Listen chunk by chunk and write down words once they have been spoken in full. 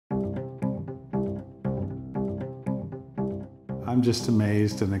I'm just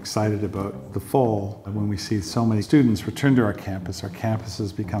amazed and excited about the fall when we see so many students return to our campus. Our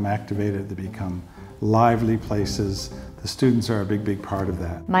campuses become activated, they become lively places. The students are a big part of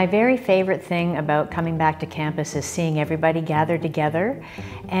that. My very favorite thing about coming back to campus is seeing everybody gather together,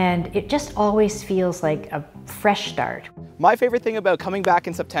 and it just always feels like a fresh start. My favorite thing about coming back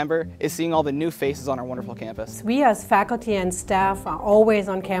in September is seeing all the new faces on our wonderful campus. We as faculty and staff are always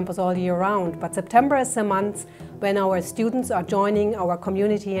on campus all year round, but September is the month when our students are joining our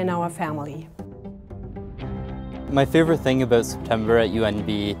community and our family. My favorite thing about September at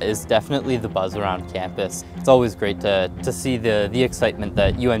UNB is definitely the buzz around campus. It's always great to see the excitement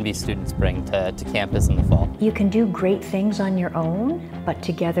that UNB students bring to campus in the fall. You can do great things on your own, but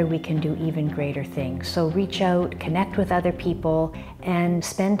together we can do even greater things. So reach out, connect with other people, and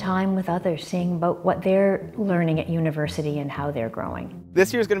spend time with others, seeing about what they're learning at university and how they're growing.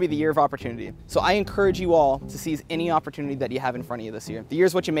 This year is going to be the year of opportunity. So I encourage you all to seize any opportunity that you have in front of you this year. The year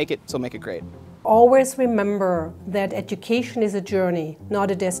is what you make it, so make it great. Always remember that education is a journey,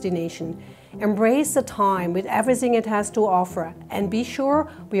 not a destination. Embrace the time with everything it has to offer, and be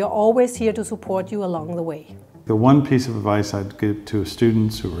sure we are always here to support you along the way. The one piece of advice I'd give to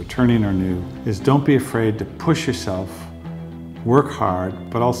students who are returning or new is don't be afraid to push yourself, work hard,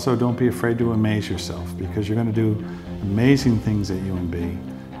 but also don't be afraid to amaze yourself, because you're going to do amazing things at UNB.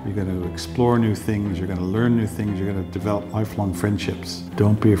 You're going to explore new things, you're going to learn new things, you're going to develop lifelong friendships.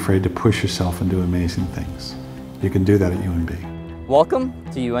 Don't be afraid to push yourself and do amazing things. You can do that at UNB. Welcome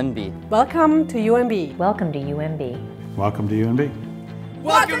to UNB. Welcome to UNB. Welcome to UNB. Welcome to UNB.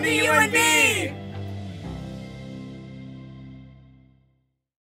 Welcome to UNB!